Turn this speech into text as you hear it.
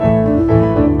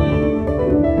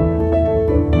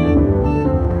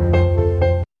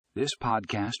This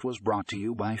podcast was brought to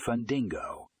you by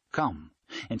Fundingo. Come.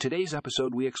 In today's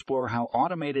episode, we explore how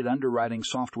automated underwriting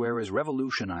software is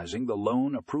revolutionizing the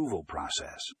loan approval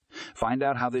process. Find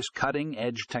out how this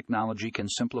cutting-edge technology can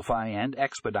simplify and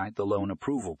expedite the loan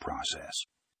approval process.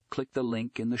 Click the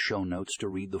link in the show notes to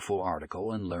read the full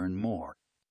article and learn more.